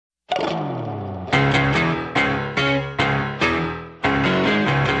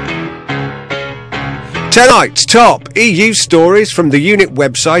Tonight's top EU stories from the unit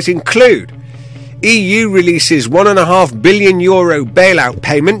website include: EU releases €1.5 billion bailout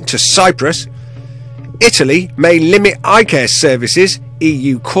payment to Cyprus. Italy may limit eyecare services,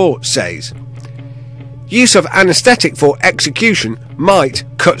 EU court says. Use of anaesthetic for execution might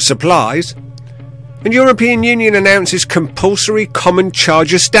cut supplies. And European Union announces compulsory common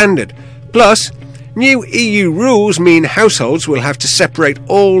charger standard. Plus, new EU rules mean households will have to separate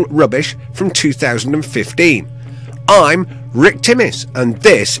all rubbish from 2015. I'm Rick Timmis, and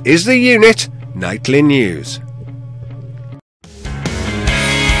this is the Unit Nightly News.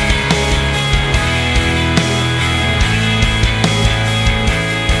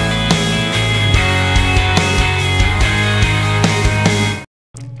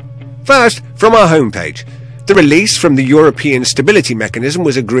 First, from our homepage. The release from the European Stability Mechanism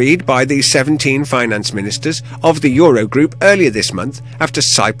was agreed by the 17 finance ministers of the Eurogroup earlier this month after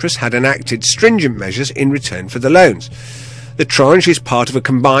Cyprus had enacted stringent measures in return for the loans. The tranche is part of a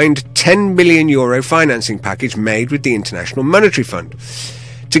combined €10 billion financing package made with the International Monetary Fund.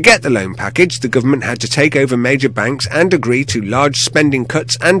 To get the loan package, the government had to take over major banks and agree to large spending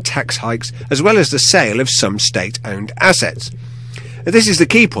cuts and tax hikes, as well as the sale of some state-owned assets. This is the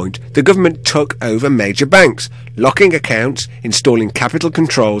key point. The government took over major banks, locking accounts, installing capital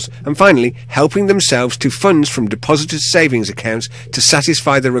controls, and finally helping themselves to funds from depositors' savings accounts to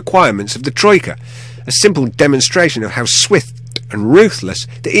satisfy the requirements of the Troika. A simple demonstration of how swift and ruthless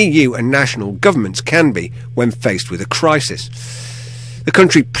the EU and national governments can be when faced with a crisis. The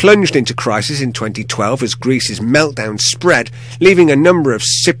country plunged into crisis in 2012 as Greece's meltdown spread, leaving a number of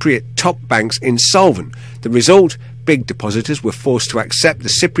Cypriot top banks insolvent. The result? Big depositors were forced to accept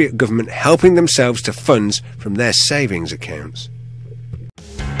the Cypriot government helping themselves to funds from their savings accounts.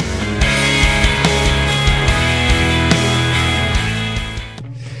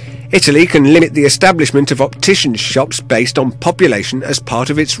 Italy can limit the establishment of opticians' shops based on population as part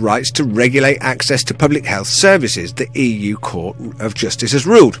of its rights to regulate access to public health services, the EU Court of Justice has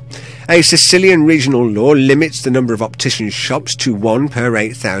ruled. A Sicilian regional law limits the number of opticians' shops to 1 per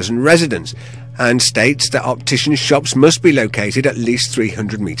 8,000 residents, and states that optician shops must be located at least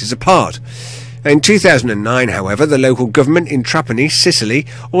 300 metres apart. In 2009, however, the local government in Trapani, Sicily,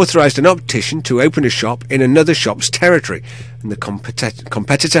 authorised an optician to open a shop in another shop's territory, and the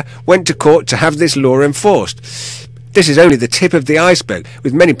competitor went to court to have this law enforced. This is only the tip of the iceberg,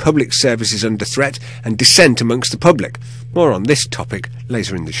 with many public services under threat and dissent amongst the public. More on this topic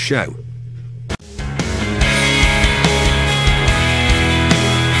later in the show.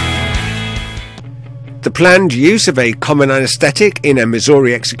 The planned use of a common anaesthetic in a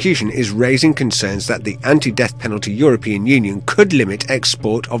Missouri execution is raising concerns that the anti-death penalty European Union could limit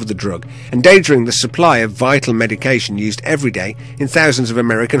export of the drug, endangering the supply of vital medication used every day in thousands of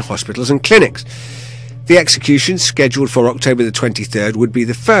American hospitals and clinics. The execution, scheduled for October the 23rd, would be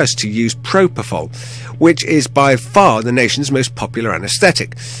the first to use propofol, which is by far the nation's most popular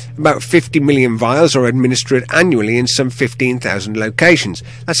anaesthetic. About 50 million vials are administered annually in some 15,000 locations.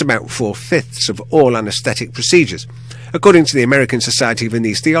 That's about 4/5 of all anaesthetic procedures, according to the American Society of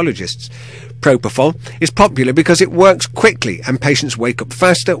Anesthesiologists. Propofol is popular because it works quickly and patients wake up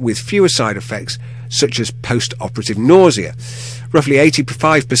faster with fewer side effects, such as post-operative nausea. Roughly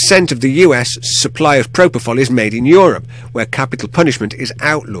 85% of the US supply of propofol is made in Europe, where capital punishment is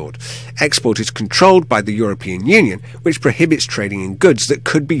outlawed. Export is controlled by the European Union, which prohibits trading in goods that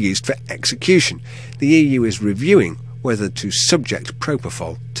could be used for execution. The EU is reviewing whether to subject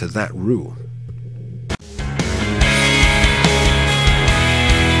propofol to that rule.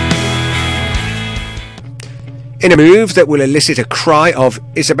 In a move that will elicit a cry of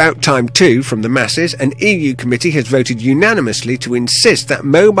 "it's about time too" from the masses, an EU committee has voted unanimously to insist that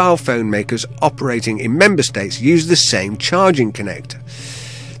mobile phone makers operating in member states use the same charging connector.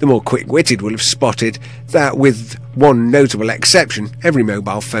 The more quick-witted will have spotted that, with one notable exception, every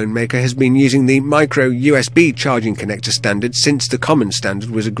mobile phone maker has been using the micro USB charging connector standard since the common standard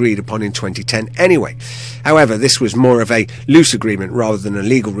was agreed upon in 2010 anyway. However, this was more of a loose agreement rather than a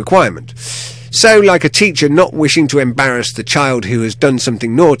legal requirement. So, like a teacher not wishing to embarrass the child who has done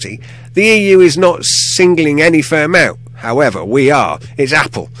something naughty, the EU is not singling any firm out. However, we are. It's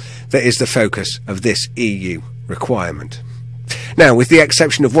Apple that is the focus of this EU requirement. Now, with the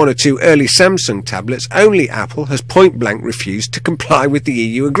exception of one or two early Samsung tablets, only Apple has point-blank refused to comply with the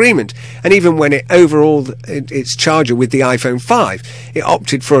EU agreement, and even when it overhauled its charger with the iPhone 5, it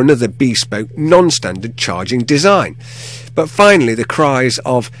opted for another bespoke, non-standard charging design. But finally, the cries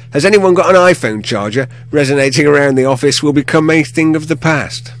of "has anyone got an iPhone charger?" resonating around the office will become a thing of the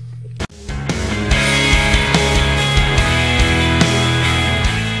past.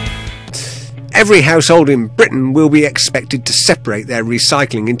 Every household in Britain will be expected to separate their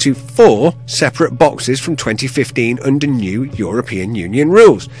recycling into 4 separate boxes from 2015 under new European Union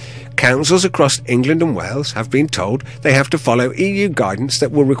rules. Councils across England and Wales have been told they have to follow EU guidance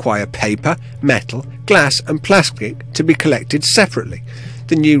that will require paper, metal, glass and plastic to be collected separately.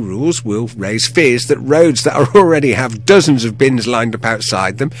 The new rules will raise fears that roads that already have dozens of bins lined up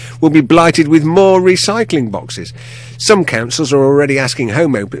outside them will be blighted with more recycling boxes. Some councils are already asking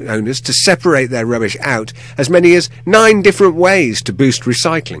homeowners to separate their rubbish out as many as 9 different ways to boost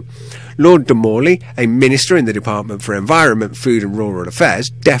recycling. Lord de Morley, a minister in the Department for Environment, Food and Rural Affairs,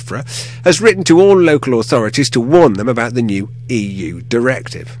 DEFRA, has written to all local authorities to warn them about the new EU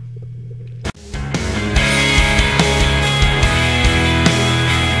directive.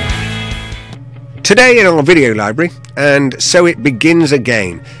 Today in our video library, and so it begins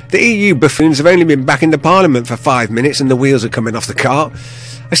again. The EU buffoons have only been back in the Parliament for 5 minutes and the wheels are coming off the cart.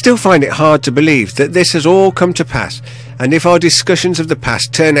 I still find it hard to believe that this has all come to pass, and if our discussions of the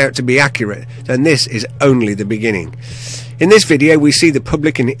past turn out to be accurate, then this is only the beginning. In this video we see the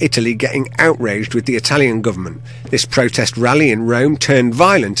public in Italy getting outraged with the Italian government. This protest rally in Rome turned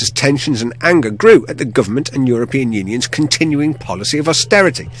violent as tensions and anger grew at the government and European Union's continuing policy of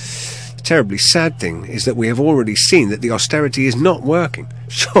austerity. The terribly sad thing is that we have already seen that the austerity is not working.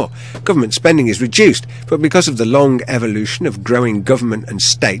 Sure, government spending is reduced, but because of the long evolution of growing government and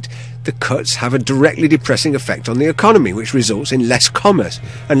state, the cuts have a directly depressing effect on the economy, which results in less commerce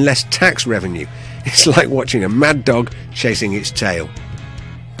and less tax revenue. It's like watching a mad dog chasing its tail.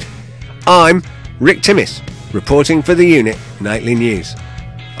 I'm Rick Timmis, reporting for the Unit Nightly News.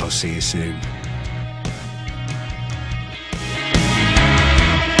 I'll see you soon.